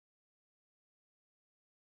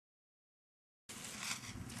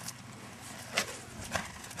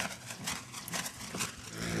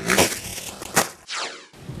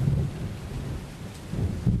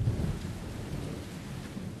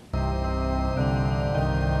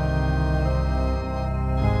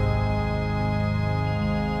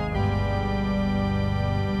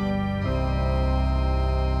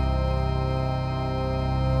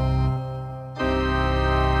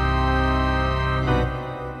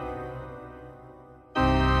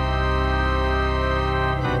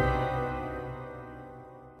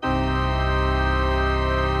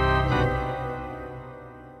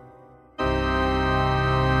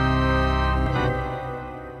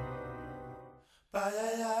There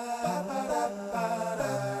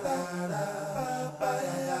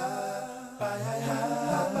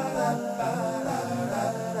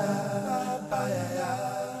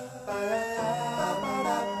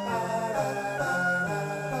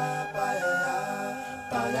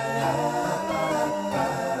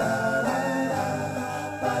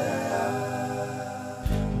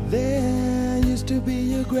used to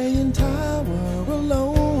be a graying tower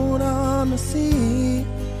alone on the sea.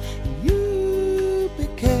 You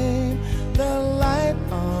became the light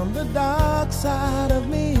on the dark side of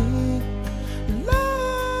me.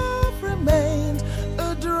 Love remains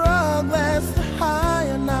a drug that's the high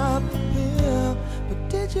and not the pill. But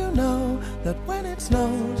did you know that when it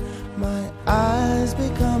snows, my eyes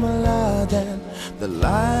become large and the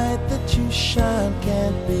light that you shine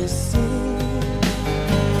can't be seen?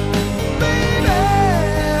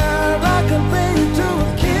 I compare you to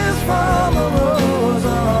a kiss from a rose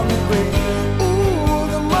on the grave. Ooh,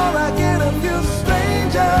 the more I get of you, the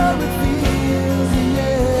stranger it feels,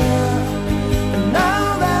 yeah. And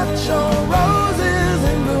now that your rose is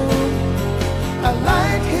in bloom, a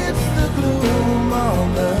light hits the gloom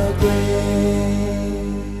on the grave.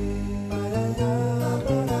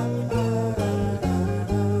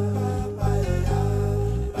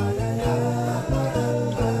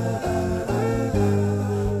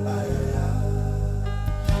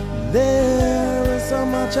 There is so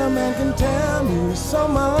much a man can tell you, so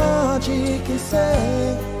much he can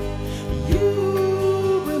say.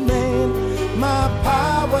 You remain my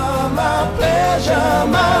power, my pleasure,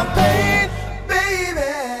 my pain,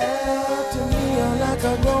 baby. To me you're like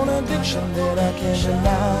a grown addiction that I can't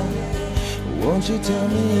deny. Won't you tell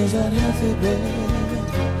me, is that healthy, baby?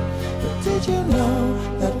 But did you know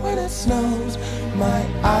that when it snows, my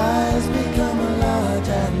eyes become large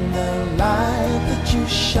and the light that you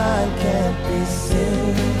shine can't be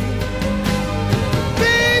seen?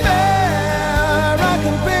 Baby, I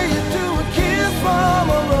compare you to a kiss from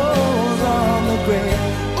a rose on the grave.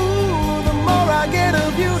 Ooh, the more I get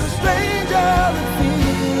of you, the stranger it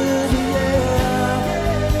feels, yeah.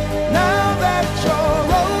 Now that your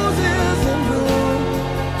rose is in bloom,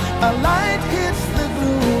 a light hits the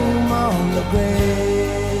gloom on the grave.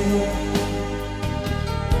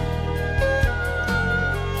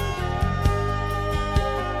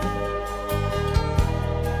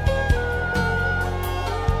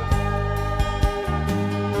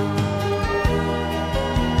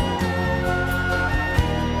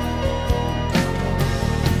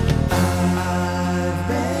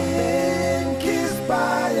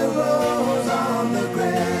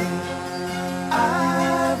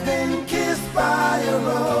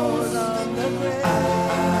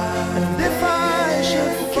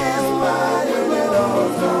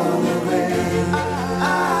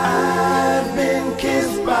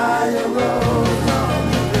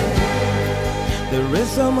 There is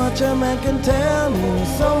so much a man can tell me,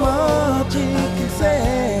 so much he can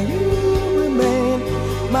say. You remain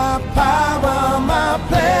my power, my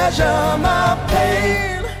pleasure, my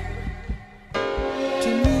pain. To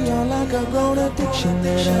me you're like a grown addiction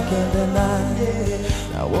that I can't deny.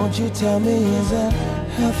 Now won't you tell me, is that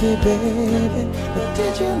healthy, baby? But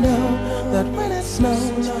did you know that when it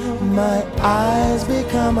snows, my eyes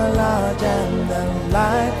become large and the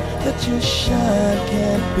light that you shine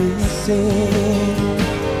can't be seen?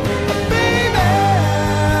 Baby,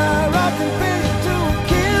 I compare you to a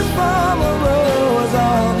kiss from a rose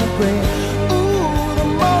on the grave. Ooh, the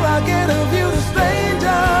more I get of you, the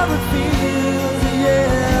stranger it feels,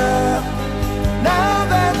 yeah. Now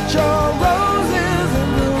that your rose is in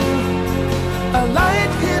bloom, a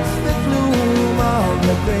light hits the gloom on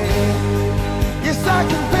the grave. Yes, I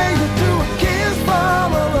compare you to a kiss from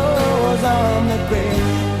a rose on the grave.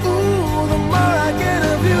 Ooh, the more I get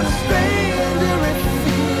of you, the stranger it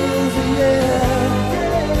feels, yeah.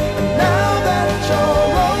 And now that your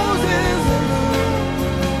rose is in bloom,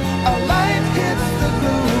 a light hits the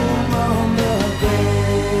gloom on the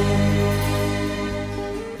grave.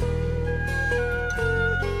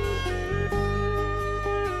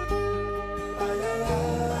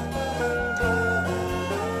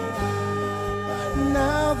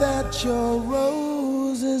 Now that your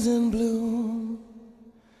rose is in bloom,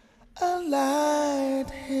 a light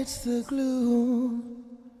hits the gloom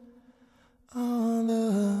on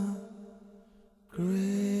the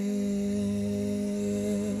grave.